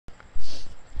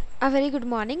A very good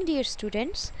morning, dear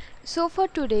students. So for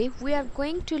today we are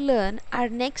going to learn our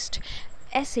next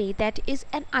essay, that is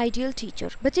an ideal teacher.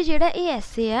 बच्चे जेड़ा ये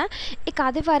essay है एक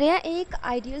आदे बारे है, एक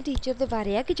ideal teacher दे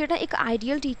बारे है कि जेड़ा एक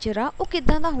ideal teacher आ वो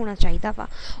किद्दां दा होना चाहिदा वा,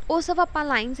 वो सब आपां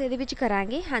लाइन्स इहदे विच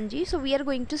करांगे। हाँ जी, so we are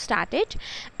going to start it.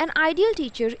 An ideal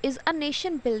teacher is a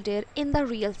nation builder in the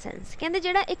real sense. कहंदे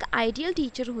जेड़ा एक ideal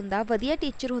teacher हुंदा, वधिया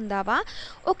teacher हुंदा वा,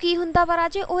 वो की हुंदा वा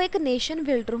राजे, वो एक nation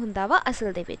builder हुंदा वा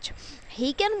असल दे विच।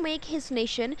 He can make his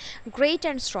nation great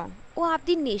and strong. वो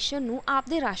आपदी नेशन नू,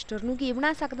 आपदे राष्ट्र नू की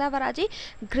बना सकदा वा राजे,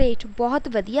 ग्रेट बहुत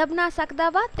वधिया बना सकदा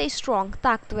वा ते स्ट्रॉन्ग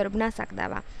ताकतवर बना सकदा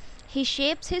वा। He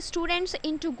shapes his students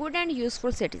into good and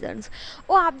useful citizens.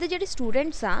 वो आपदे जेडे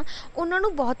स्टूडेंट्स आ उन्हां नू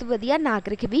बहुत वधिया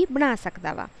नागरिक भी बना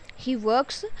सकदा वा। He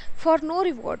works for no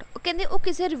reward. वो कहंदे वो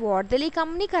किसी रिवॉर्ड दे लई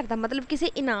काम नहीं करता, मतलब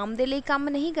किसी इनाम दे लई काम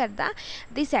नहीं करता।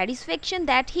 The satisfaction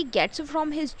that he gets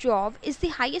from his job is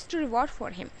the highest reward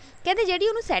for him. कहते जी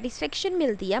उन्होंने सैटिस्फैक्शन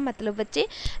मिलती है, मतलब बच्चे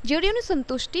जी उन्होंने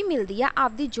संतुष्टि मिलती है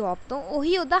आपकी जॉब तो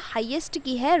उही उहदा हाईएस्ट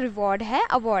की है, रिवॉर्ड है,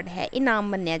 अवार्ड है, इनाम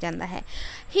मन्निया जाता है।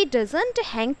 He doesn't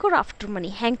hanker after money.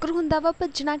 Hanker हुंदा वा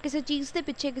भजना किसी चीज़ के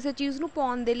पिछे, किसी चीज़ नूं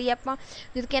पाउण दे लई आपां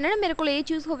जद कहने ना मेरे कोल ये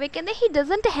चीज़ होवे, कहंदे he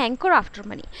doesn't hanker after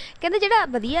money. कहंदे जिहड़ा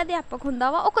वधिया अध्यापक हुंदा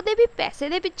वा वो कदे भी पैसे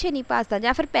दे पिछे नहीं भजदा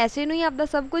जां फिर पैसे नूं ही आपदा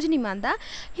सब कुछ नहीं मानदा।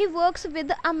 He works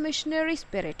with a missionary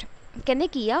spirit. कहंदे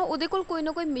की आ उहदे कोल कोई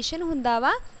ना कोई मिशन हुंदा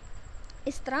वा,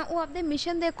 इस तरह वो अपने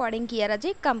मिशन के अकॉर्डिंग किया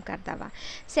राजे काम करता वा।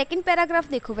 सैकेंड पैराग्राफ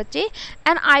देखो बच्चे,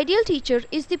 an ideal teacher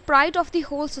is the pride of the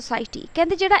whole society.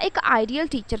 कहते जो एक आइडियल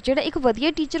टीचर जो एक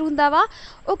वधिया टीचर हुंदा वा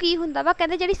वो की हुंदा वा,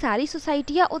 कहते जी सारी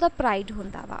सोसाइटी आ उहदा प्राइड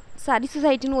हुंदा वा, सारी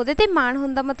सोसाइटी नूं उहदे ते माण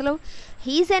हुंदा। मतलब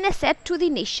he is an असैट to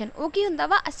the nation. वो की हुंदा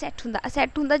वा, असैट हुंदा।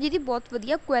 असैट हुंदा जिहदी बहुत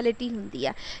वधिया क्वालिटी हुंदी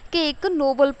आ कि एक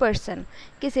नोबल पर्सन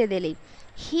किसी दे लई।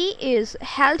 He is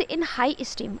held in high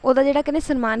esteem. उहदा जिहड़ा कहने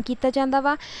सन्मान किया जाता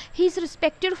वा। He is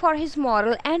रिस्पैक्टेड for his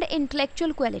moral and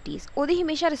intellectual qualities. उहदी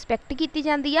हमेशा रिस्पैक्ट की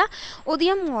जाती आ,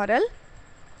 उहदियां मॉरल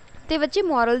ते बच्चे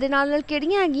मॉरल दे नाल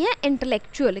किहड़ियां हैगियां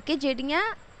इंटलैक्चुअल, कि जिहड़ियां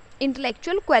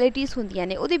इंटलैक्चुअल क्वालिटीज़ होंदियां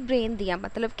ने उहदी ब्रेन दियां,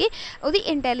 मतलब कि उहदी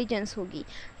इंटैलीजेंस होगी।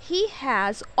 He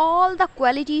has all the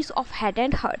qualities of had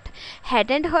and hurt.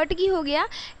 Had and hurt की हो गया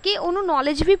कि उन्होंने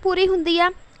नॉलेज भी पूरी होंदी आ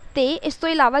ते इस तो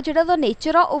इलावा जिहड़ा उहदा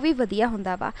नेचर आ वो भी वधिया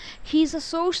हुंदा वा। He is a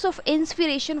source of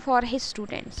inspiration for his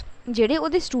students. जिहड़े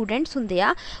उहदे स्टूडेंट्स हुंदे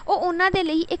आ वो उन्हां दे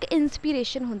लई एक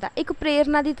इंस्पीरेशन हुंदा, एक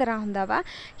प्रेरणा की तरह हुंदा वा।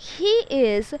 He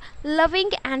is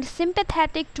loving and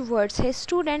सिंपैथैटिक towards his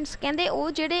students. कहंदे वो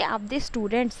जिहड़े आपदे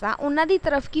स्टूडेंट्स आ उन्हां दी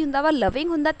तरफ की हुंदा वा, लविंग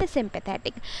हुंदा ते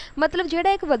सिंपैथैटिक। मतलब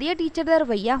जिहड़ा एक वधिया टीचर दा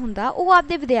रवैया हुंदा वो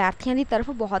आपदे विद्यार्थियों की तरफ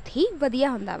बहुत ही वधिया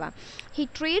हुंदा वा। ही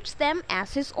treats them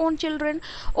as his own children.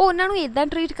 वो उन्हां नूं इदां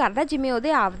ट्रीट करदा जिवें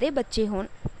उहदे आपदे बच्चे होण।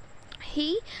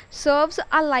 He serves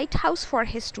a light house for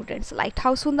his students. Light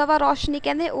house हुंदा वा रोशनी,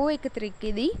 कहंदे वो एक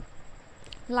तरीके दी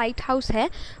लाइट हाउस है,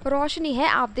 रोशनी है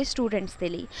आपदे स्टूडेंट्स के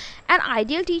लिए। An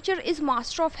ideal teacher is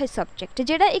master of his subject.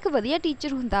 जिहड़ा एक वधिया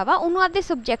टीचर हुंदा वा उन्होंने आपदे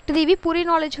सब्जैक्ट की भी पूरी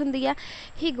नॉलेज हुंदी आ।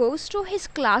 He goes to his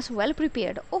class well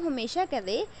prepared. वो हमेशा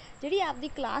कहते जिहड़ी आपदी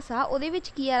क्लास आ उहदे विच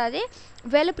की आ राजे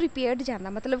वैल प्रिपेयर्ड जांदा,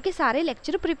 मतलब कि सारे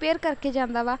लैक्चर प्रिपेयर करके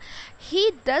जांदा वा। He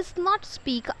does not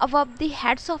speak above the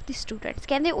heads of the students.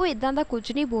 कहंदे वो इदां दा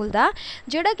कुछ नहीं बोलदा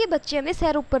जिहड़ा कि बच्चों के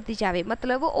सिर उपर दी जावे।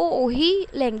 मतलब वो उही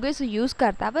लैंगुएज यूज़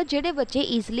करता वा जिहड़े बच्चे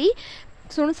ईजली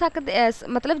सुन सकते,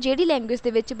 मतलब जिहड़ी लैंगुएज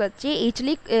दे विच बच्चे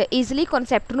ईजली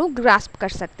कॉन्सैप्ट नूं ग्रास्प कर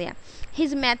सकते हैं।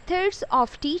 His methods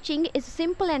of teaching is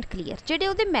simple and clear. जिहड़े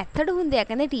उहदे मैथड हुंदे आ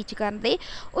कहंदे टीच करन दे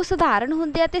वो साधारण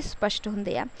हुंदे आ ते स्पष्ट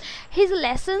हुंदे आ। His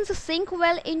lessons sink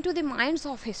well into the minds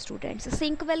of his students.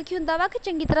 Sink well की हुंदा वा कि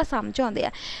चंगी तरह समझ आउंदे आ।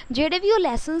 जिहड़े भी वो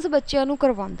लैसन्स बच्चों नूं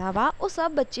करवाउंदा वा वो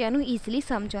सब बच्चों नूं ईजली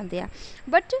समझ आउंदे आ।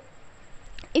 But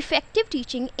effective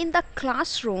teaching in the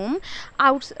classroom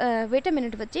wait a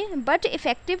minute बच्चे, but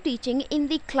effective teaching in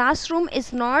the classroom is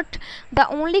not the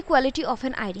only quality of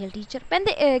an ideal teacher।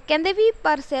 कहंदे भी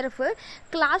पर सिर्फ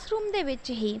क्लासरूम दे विच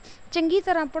ही चंगी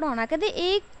तरह पढ़ाउणा कहंदे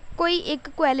ये कोई एक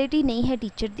क्वालिटी नहीं है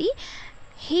teacher the.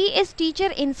 He is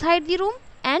teacher inside the room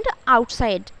and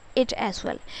outside it as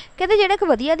well. कहते जिहड़ा एक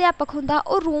वधिया अध्यापक हुंदा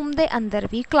वो रूम के अंदर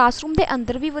भी, क्लासरूम के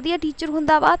अंदर भी वधिया टीचर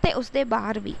हुंदा वा ते उसदे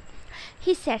बाहर भी।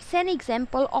 ही SATS an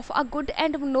example of a good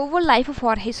and Nobel life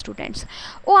for his students.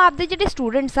 वो आपदे जिहड़े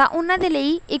स्टूडेंट्स आ उन्हां दे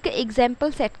लई एक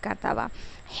एग्जाम्पल सैट करता वा।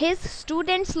 His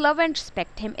students love and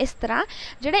respect him. इस तरह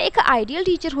जिहड़ा एक आइडियल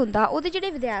टीचर हुंदा उहदे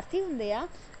जिहड़े विद्यार्थी हुंदे आ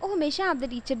वो हमेशा आपदे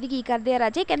टीचर दी की करदे आ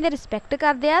राजे, कहंदे रिस्पैक्ट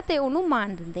करदे आ ते उहनूं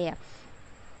मान दिंदे आ।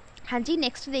 हाँ जी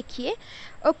नैक्सट देखिए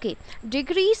okay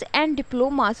degrees and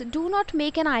diplomas do not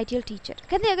make an ideal teacher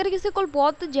कहते अगर किसी को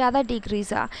बहुत ज़्यादा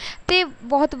डिग्रीज आ तो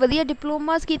बहुत वधिया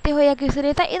डिप्लोमास किए हुए किसी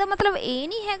ने तो यह मतलब ये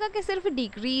नहीं है कि सिर्फ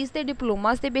डिग्रीज ते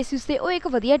डिप्लोमास के बेसिस से वो एक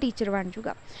वधिया टीचर बन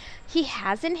जूगा he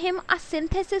has in him a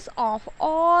synthesis of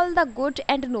all the good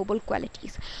and Nobel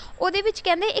qualities ਉਹਦੇ ਵਿੱਚ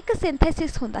ਕਹਿੰਦੇ ਇੱਕ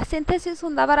ਸਿੰਥੈਸਿਸ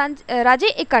ਹੁੰਦਾ ਵਾ ਰਾਜੇ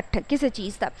ਇਕੱਠ ਕਿਸੇ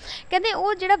ਚੀਜ਼ ਦਾ ਕਹਿੰਦੇ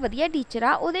ਉਹ ਜਿਹੜਾ ਵਧੀਆ ਟੀਚਰ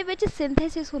ਆ ਉਹਦੇ ਵਿੱਚ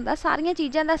ਸਿੰਥੈਸਿਸ ਹੁੰਦਾ ਸਾਰੀਆਂ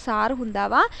ਚੀਜ਼ਾਂ ਦਾ ਸਾਰ ਹੁੰਦਾ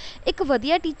ਵਾ ਇੱਕ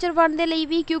ਵਧੀਆ ਟੀਚਰ ਬਣਨ ਦੇ ਲਈ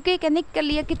ਵੀ ਕਿਉਂਕਿ ਕਹਿੰਦੇ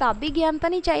ਇਕੱਲੀ ਕਿਤਾਬੀ ਗਿਆਨ ਤਾਂ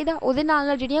ਨਹੀਂ ਚਾਹੀਦਾ ਉਹਦੇ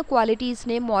ਨਾਲ ਜਿਹੜੀਆਂ ਕੁਆਲਿਟੀਜ਼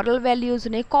ਨੇ ਮੋਰਲ ਵੈਲਿਊਜ਼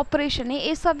ਨੇ ਕੋਆਪਰੇਸ਼ਨ ਨੇ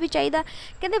ਇਹ ਸਭ ਵੀ ਚਾਹੀਦਾ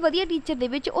ਕਹਿੰਦੇ ਵਧੀਆ ਟੀਚਰ ਦੇ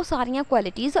ਵਿੱਚ ਉਹ ਸਾਰੀਆਂ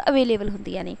ਕੁਆਲਿਟੀਜ਼ ਅਵੇਲੇਬਲ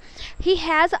ਹੁੰਦੀਆਂ ਨੇ he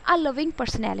has a loving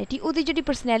personality ਉਹਦੀ ਜਿਹੜੀ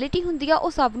ਪਰਸਨੈਲਿਟੀ ਹੁੰਦੀ ਆ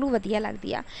ਉਹ ਸਭ ਨੂੰ ਵਧੀਆ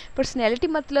ਲੱਗਦੀ ਆ ਪਰਸਨੈਲਿਟੀ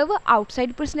ਮਤਲਬ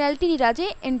ਆਊਟਸਾਈਡ ਪਰਸਨੈਲਿਟੀ ਨਹੀਂ ਰਾਜੇ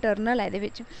ਇੰਟਰਨਲ ਹੈ ਇਹਦੇ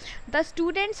ਵਿੱਚ ਦ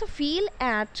students feel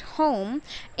at home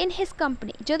in his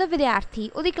company ਜਦੋਂ ਵਿਦਿਆਰਥੀ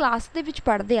ਉਹਦੀ ਕਲਾਸ ਦੇ ਵਿੱਚ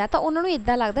ਪੜ੍ਹਦੇ ਆ ਤਾਂ ਉਹਨਾਂ ਨੂੰ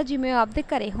ਇੱਦਾਂ ਲੱਗਦਾ ਜਿਵੇਂ ਉਹ ਆਪਦੇ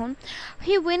ਘਰੇ ਹੋਣ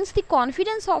ਹੀ wins the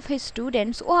confidence of his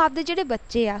students ਉਹ ਆਪਦੇ ਜਿਹੜੇ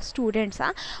ਬੱਚੇ ਆ ਸਟੂਡੈਂਟਸ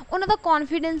ਆ ਉਹਨਾਂ ਦਾ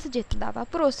ਕੌਨਫੀਡੈਂਸ ਜਿੱਤਦਾ ਵਾ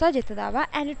ਭਰੋਸਾ ਜਿੱਤਦਾ ਵਾ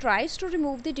and ਟਰਾਈਜ਼ to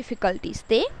remove the difficulties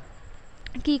ਤੇ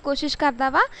ਕੀ ਕੋਸ਼ਿਸ਼ ਕਰਦਾ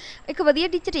ਵਾ ਇੱਕ ਵਧੀਆ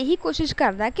ਟੀਚਰ ਇਹੀ ਕੋਸ਼ਿਸ਼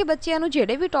ਕਰਦਾ ਕਿ ਬੱਚਿਆਂ ਨੂੰ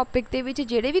ਜਿਹੜੇ ਵੀ ਟੌਪਿਕ ਦੇ ਵਿੱਚ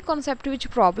ਜਿਹੜੇ ਵੀ ਕਨਸੈਪਟ ਵਿੱਚ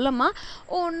ਪ੍ਰੋਬਲਮ ਆ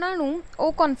ਉਹ ਉਹਨਾਂ ਨੂੰ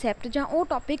ਉਹ ਕਨਸੈਪਟ ਜਾਂ ਉਹ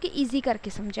ਟੌਪਿਕ ਈਜ਼ੀ ਕਰਕੇ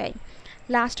ਸਮਝਾਏ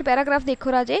ਲਾਸਟ ਪੈਰਾਗ੍ਰਾਫ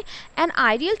ਦੇਖੋ ਰਾਜੇ ਐਨ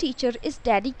ideal teacher is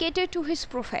dedicated to his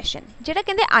profession ਜਿਹੜਾ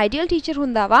ਕਹਿੰਦੇ ਆਈਡੀਅਲ ਟੀਚਰ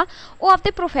ਹੁੰਦਾ ਵਾ ਉਹ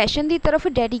ਆਪਦੇ ਪ੍ਰੋਫੈਸ਼ਨ ਦੀ ਤਰਫ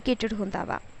ਡੈਡੀਕੇਟਡ ਹੁੰਦਾ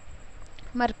ਵਾ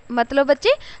मतलब बच्चे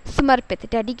समर्पित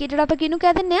डेडिकेटेड आप किनू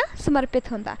कह दें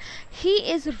समर्पित होंदा he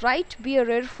is right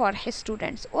bearer for his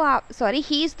students sorry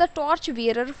he is the torch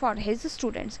bearer for his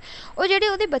students वो जेडे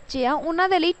उहदे बच्चे आ उन्हां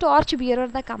दे लई टॉर्च बीयरर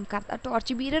दा काम करदा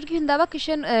टॉर्च बीयरर की हुंदा वा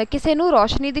किसे नूं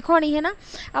रोशनी दिखाउणी है ना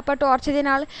आपां टॉर्च दे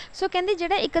नाल सो कहंदे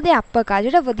जेड़ा एक अध्यापक आ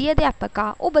जेड़ा वधिया अध्यापक आ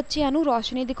वो बच्चों नूं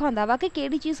रोशनी दिखाउंदा वा कि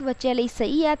किहड़ी चीज़ बच्चों लई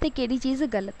सही है ते किहड़ी चीज़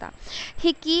गलत आ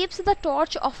he keeps the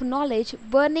torch of knowledge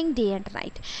burning day and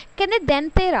night कहंदे दिन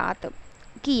ते रात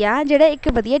की आ ਜਿਹੜਾ ਇੱਕ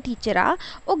ਵਧੀਆ ਟੀਚਰ ਆ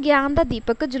ਉਹ ਗਿਆਨ ਦਾ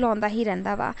ਦੀਪਕ ਜਲਾਉਂਦਾ ਹੀ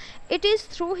ਰਹਿੰਦਾ ਵਾ it is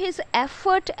through his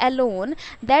effort alone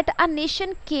that a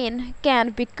nation can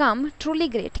become truly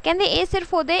great ਕਹਿੰਦੇ ਇਹ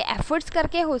ਸਿਰਫ ਉਹਦੇ ਐਫਰਟਸ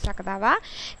ਕਰਕੇ ਹੋ ਸਕਦਾ ਵਾ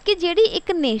ਕਿ ਜਿਹੜੀ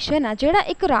ਇੱਕ ਨੇਸ਼ਨ ਆ ਜਿਹੜਾ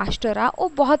ਇੱਕ ਰਾਸ਼ਟਰ ਆ ਉਹ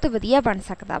ਬਹੁਤ ਵਧੀਆ ਬਣ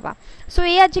ਸਕਦਾ ਵਾ ਸੋ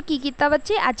ਇਹ ਅੱਜ ਕੀ ਕੀਤਾ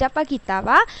ਬੱਚੇ ਅੱਜ ਆਪਾਂ ਕੀਤਾ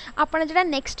ਵਾ ਆਪਣਾ ਜਿਹੜਾ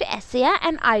ਨੈਕਸਟ ਐਸੇ ਆ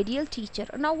ਐਨ ideal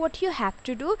teacher now what you have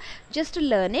to do just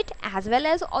learn it as well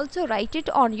as also right it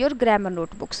on your grammar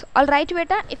notebooks all right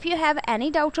beta if you have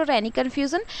any doubt or any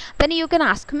confusion then you can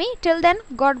ask me till then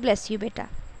god bless you beta